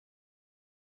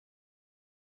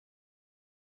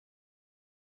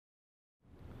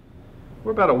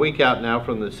We're about a week out now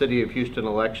from the City of Houston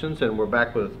elections, and we're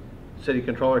back with City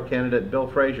Controller candidate Bill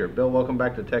Frazer. Bill, welcome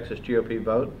back to Texas GOP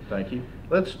Vote. Thank you.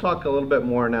 Let's talk a little bit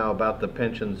more now about the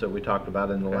pensions that we talked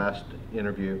about in the last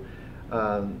interview.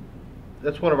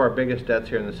 That's one of our biggest debts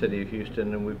here in the City of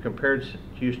Houston, and we've compared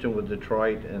Houston with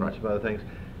Detroit and some other things.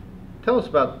 Tell us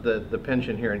about the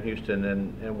pension here in Houston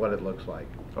and what it looks like.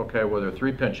 Okay, well, there are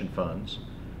three pension funds.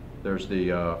 There's the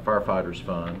firefighters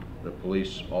fund, the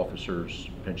police officers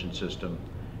pension system,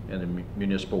 and the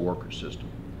municipal workers system.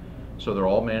 So they're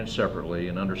all managed separately,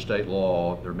 and under state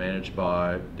law, they're managed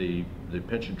by the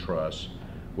pension trusts,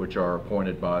 which are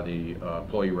appointed by the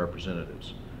employee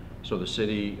representatives. So the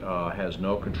city has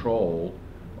no control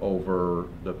over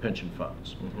the pension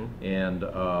funds. And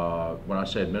when I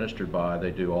say administered by,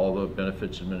 they do all the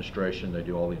benefits administration, they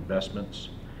do all the investments.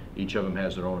 Each of them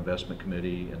has their own investment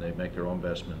committee, and they make their own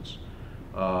investments.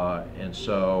 And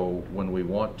so when we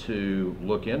want to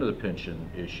look into the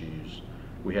pension issues,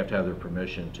 we have to have their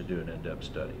permission to do an in-depth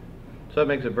study. So that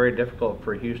makes it very difficult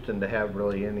for Houston to have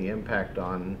really any impact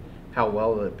on how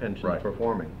well the pension is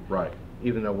performing. Right.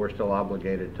 Even though we're still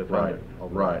obligated to fund it.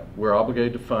 Right. We're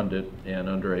obligated to fund it, and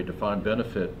under a defined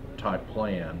benefit type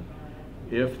plan,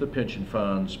 if the pension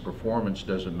fund's performance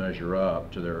doesn't measure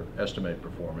up to their estimated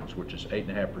performance, which is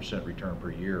 8.5% return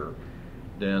per year,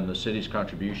 then the city's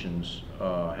contributions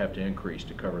have to increase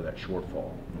to cover that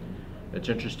shortfall. It's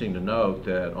interesting to note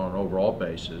that on an overall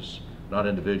basis, not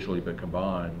individually but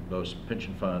combined, those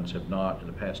pension funds have not, in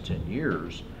the past 10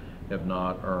 years, have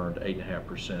not earned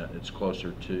 8.5%. It's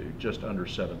closer to just under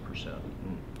 7%.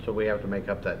 So we have to make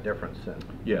up that difference then?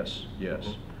 Yes,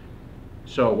 yes.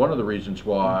 So one of the reasons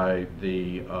why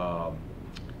the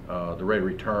rate of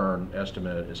return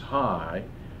estimate is high,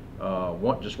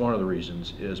 just one of the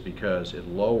reasons is because it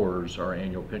lowers our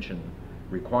annual pension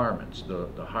requirements.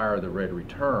 The higher the rate of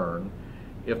return,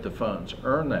 if the funds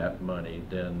earn that money,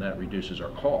 then that reduces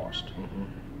our cost.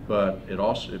 But it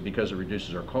also, because it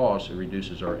reduces our cost, it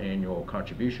reduces our annual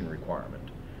contribution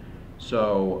requirement.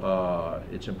 So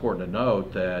it's important to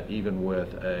note that even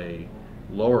with a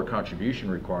lower contribution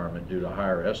requirement due to a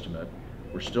higher estimate,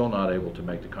 we're still not able to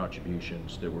make the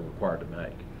contributions that we're required to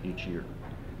make each year.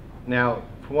 Now,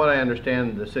 from what I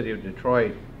understand, the City of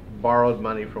Detroit borrowed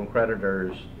money from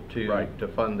creditors to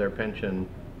fund their pension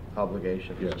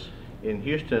obligations. Yes. In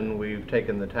Houston, we've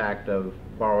taken the tact of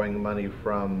borrowing money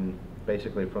from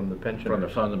basically from the pensioners. From the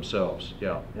fund themselves,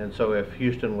 yeah. And so if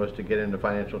Houston was to get into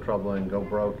financial trouble and go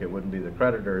broke, it wouldn't be the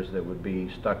creditors that would be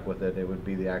stuck with it, it would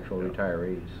be the actual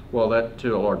retirees. Well, that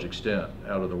to a large extent.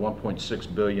 Out of the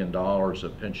 $1.6 billion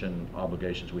of pension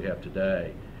obligations we have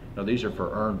today, now these are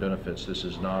for earned benefits. This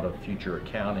is not a future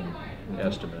accounting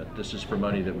estimate. This is for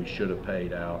money that we should have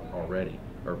paid out already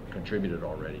or contributed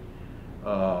already.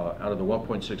 Out of the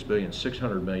 $1.6 billion,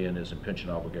 $600 million is in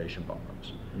pension obligation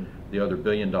bonds. The other $1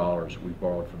 billion we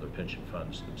borrowed from the pension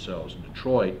funds themselves. In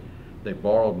Detroit, they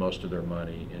borrowed most of their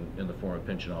money in the form of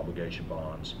pension obligation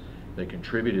bonds. They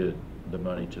contributed the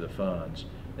money to the funds,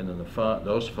 and then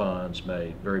those funds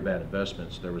made very bad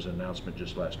investments. There was an announcement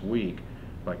just last week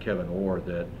by Kevin Orr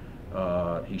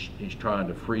that he's trying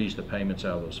to freeze the payments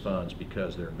out of those funds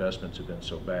because their investments have been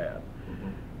so bad.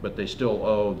 But they still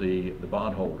owe the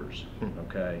bondholders,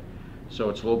 okay? So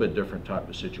it's a little bit different type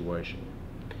of situation.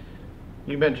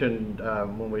 You mentioned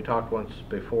when we talked once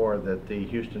before that the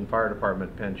Houston Fire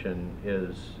Department pension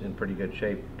is in pretty good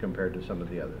shape compared to some of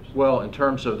the others. Well, in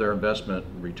terms of their investment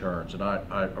returns, and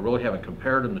I really haven't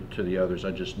compared them to the others,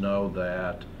 I just know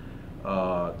that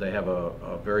they have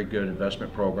a very good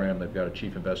investment program. They've got a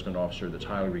chief investment officer that's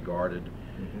highly regarded,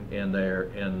 and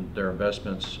their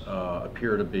investments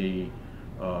appear to be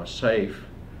safe.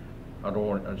 I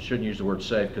shouldn't use the word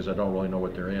safe because I don't really know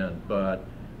what they're in, but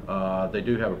they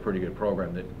do have a pretty good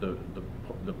program.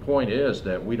 The point is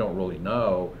that we don't really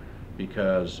know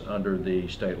because under the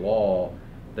state law,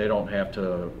 they don't have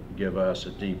to give us a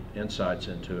deep insights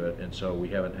into it, and so we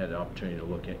haven't had the opportunity to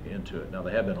look into it. Now,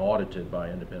 they have been audited by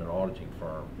an independent auditing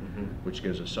firm, which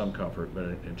gives us some comfort, but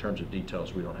in terms of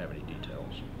details, we don't have any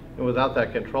details. And without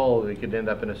that control, we could end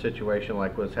up in a situation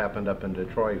like what's happened up in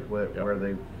Detroit where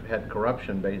they've had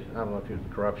corruption based, I don't know if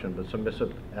it's corruption, but some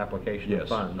misapplication of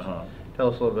funds. Tell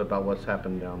us a little bit about what's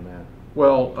happened down there.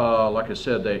 Well, like I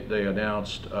said, they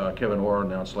announced, Kevin Orr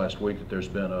announced last week that there's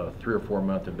been a 3 or 4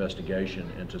 month investigation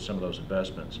into some of those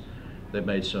investments. They've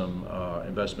made some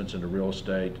investments into real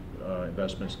estate,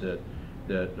 investments that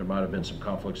there might have been some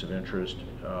conflicts of interest,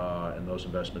 and those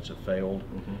investments have failed.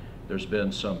 There's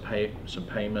been some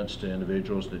payments to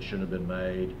individuals that shouldn't have been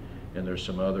made, and there's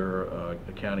some other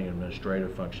accounting and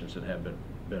administrative functions that haven't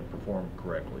been performed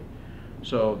correctly.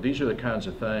 So these are the kinds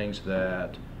of things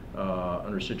that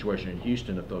under a situation in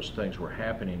Houston, if those things were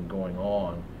happening, going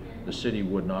on, the city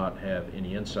would not have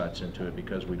any insights into it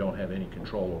because we don't have any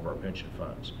control over our pension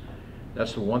funds.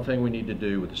 That's the one thing we need to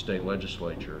do with the state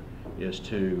legislature, is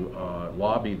to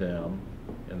lobby them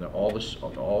and all the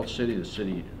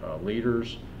city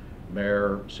leaders,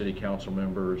 mayor, city council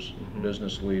members,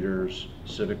 business leaders,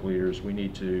 civic leaders. We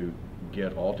need to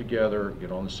get all together,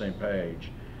 get on the same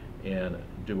page, and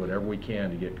do whatever we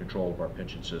can to get control of our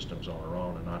pension systems on our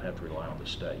own and not have to rely on the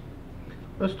state.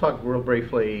 Let's talk real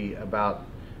briefly about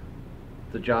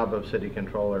the job of city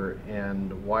controller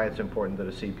and why it's important that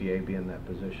a CPA be in that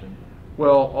position.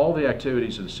 Well, all the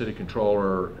activities of the city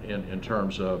controller in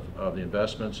terms of the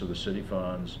investments of the city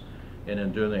funds, and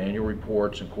in doing the annual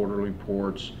reports and quarterly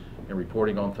reports and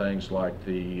reporting on things like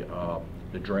the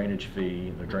drainage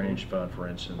fee, the drainage fund, for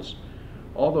instance,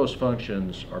 all those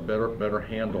functions are better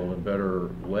handled and better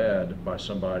led by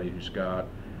somebody who's got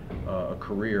a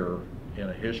career and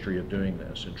a history of doing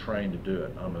this and trained to do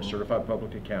it. I'm a certified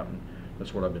public accountant.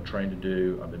 That's what I've been trained to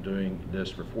do. I've been doing this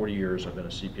for 40 years. I've been a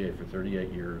CPA for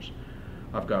 38 years.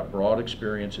 I've got broad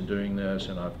experience in doing this,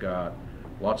 and I've got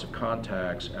lots of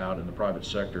contacts out in the private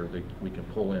sector that we can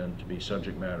pull in to be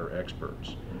subject matter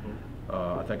experts.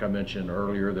 I think I mentioned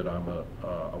earlier that I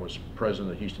was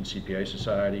president of the Houston CPA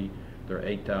Society. There are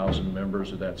 8,000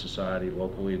 members of that society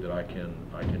locally that I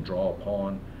can draw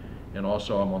upon, and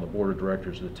also I'm on the board of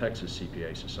directors of the Texas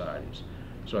CPA Societies.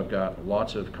 So I've got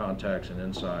lots of contacts and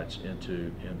insights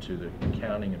into the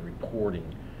accounting and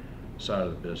reporting side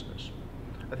of the business.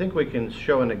 I think we can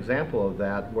show an example of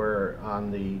that where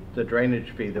on the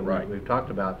drainage fee that we've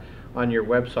talked about, on your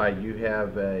website you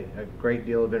have a great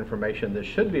deal of information that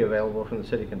should be available from the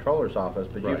city controller's office,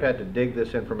 but you've had to dig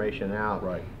this information out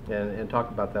and talk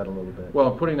about that a little bit.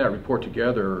 Well, in putting that report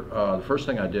together, the first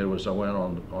thing I did was I went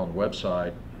on the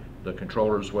website, the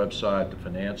controller's website, the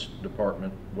finance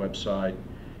department website,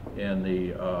 and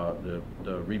the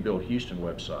Rebuild Houston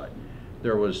website.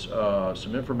 There was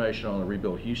some information on the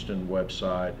Rebuild Houston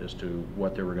website as to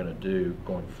what they were going to do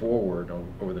going forward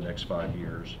over the next 5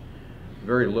 years.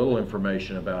 Very little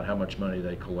information about how much money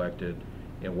they collected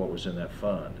and what was in that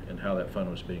fund and how that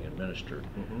fund was being administered.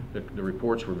 The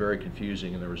reports were very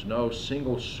confusing, and there was no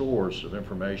single source of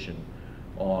information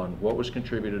on what was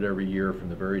contributed every year from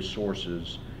the various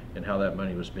sources and how that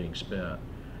money was being spent.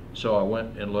 So I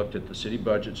went and looked at the city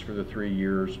budgets for the 3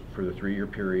 years, for the 3-year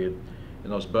period,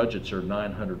 and those budgets are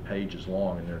 900 pages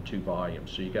long, and they're 2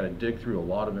 volumes. So you got to dig through a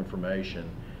lot of information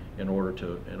in order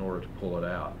to pull it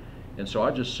out. And so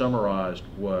I just summarized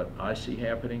what I see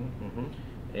happening,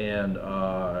 and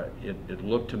it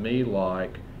looked to me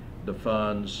like the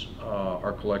funds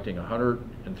are collecting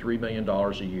 $103 million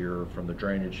a year from the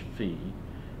drainage fee.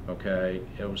 Okay,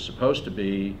 it was supposed to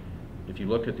be, if you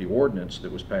look at the ordinance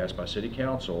that was passed by City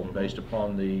Council based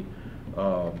upon the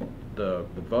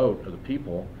vote of the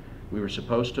people, we were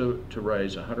supposed to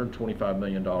raise $125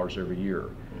 million every year.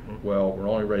 Well, we're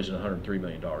only raising $103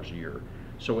 million a year.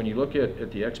 So when you look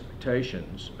at the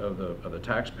expectations of the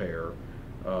taxpayer,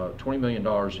 $20 million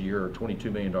a year or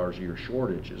 $22 million a year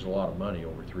shortage is a lot of money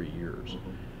over 3 years.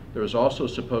 There was also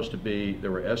supposed to be,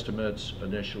 there were estimates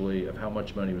initially of how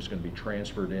much money was going to be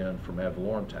transferred in from ad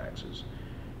valorem taxes.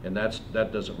 And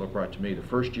that doesn't look right to me. The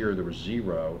first year there was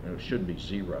 0, and it shouldn't be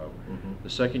 0. The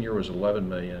second year was 11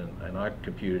 million, and I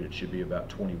computed it should be about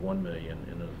 21 million.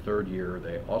 And in the third year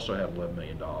they also had $11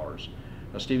 million.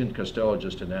 Now Stephen Costello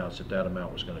just announced that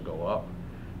amount was going to go up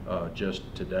just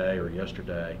today or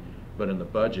yesterday, but in the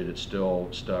budget it's still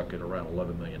stuck at around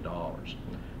 $11 million.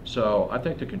 So I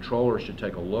think the controller should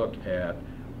take a look at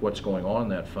what's going on in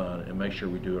that fund and make sure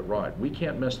we do it right. We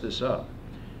can't mess this up.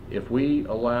 If we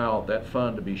allow that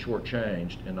fund to be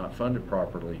shortchanged and not funded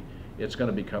properly, it's going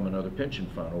to become another pension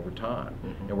fund over time.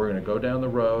 And we're going to go down the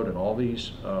road, and all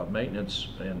these maintenance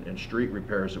and street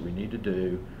repairs that we need to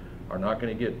do are not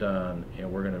going to get done,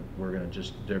 and we're going to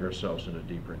just dig ourselves in a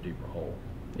deeper and deeper hole.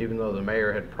 Even though the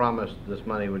mayor had promised this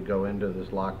money would go into this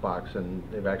lockbox, and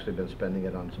they've actually been spending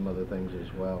it on some other things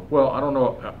as well. Well, I don't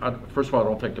know. First of all, I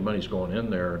don't think the money's going in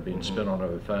there and being spent on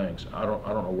other things. I don't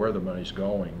know where the money's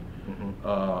going.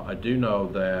 I do know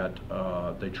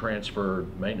that they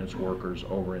transferred maintenance workers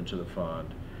over into the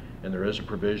fund, and there is a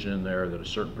provision in there that a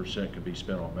certain percent could be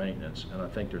spent on maintenance, and I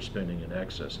think they're spending in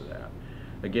excess of that.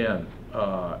 Again,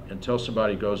 until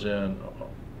somebody goes in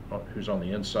who's on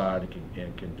the inside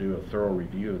and can do a thorough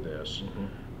review of this,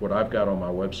 what I've got on my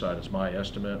website is my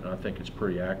estimate, and I think it's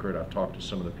pretty accurate. I've talked to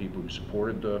some of the people who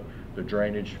supported the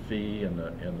drainage fee and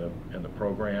the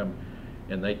program,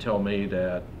 and they tell me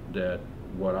that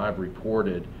what I've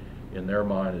reported in their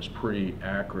mind is pretty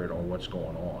accurate on what's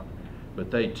going on.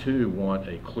 but they too want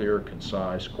a clear,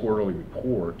 concise quarterly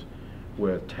report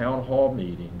with town hall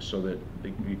meetings so that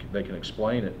they can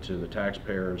explain it to the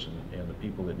taxpayers and the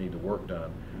people that need the work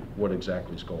done, what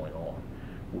exactly is going on.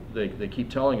 They keep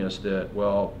telling us that,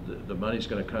 well, the money's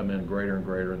going to come in greater and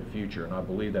greater in the future, and I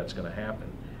believe that's going to happen.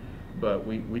 But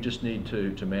we just need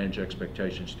to manage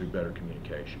expectations through better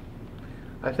communication.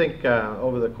 I think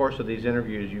over the course of these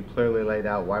interviews, you clearly laid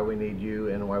out why we need you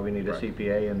and why we need a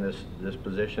CPA in this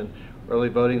position. Early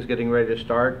voting's getting ready to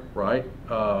start. Right.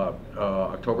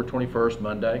 October 21st,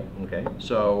 Monday. Okay.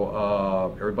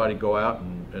 So everybody go out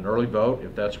and early vote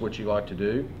if that's what you like to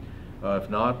do. If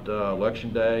not,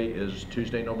 Election Day is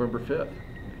Tuesday, November 5th.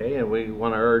 Okay, and we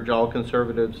want to urge all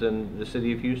conservatives in the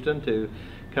city of Houston to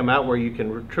come out where you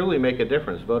can truly make a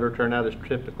difference. Voter turnout is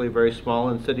typically very small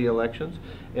in city elections,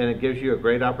 and it gives you a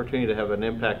great opportunity to have an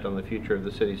impact on the future of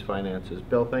the city's finances.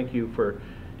 Bill, thank you for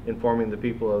informing the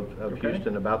people of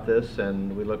Houston about this,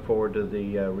 and we look forward to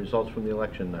the results from the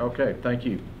election now. Okay, thank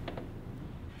you.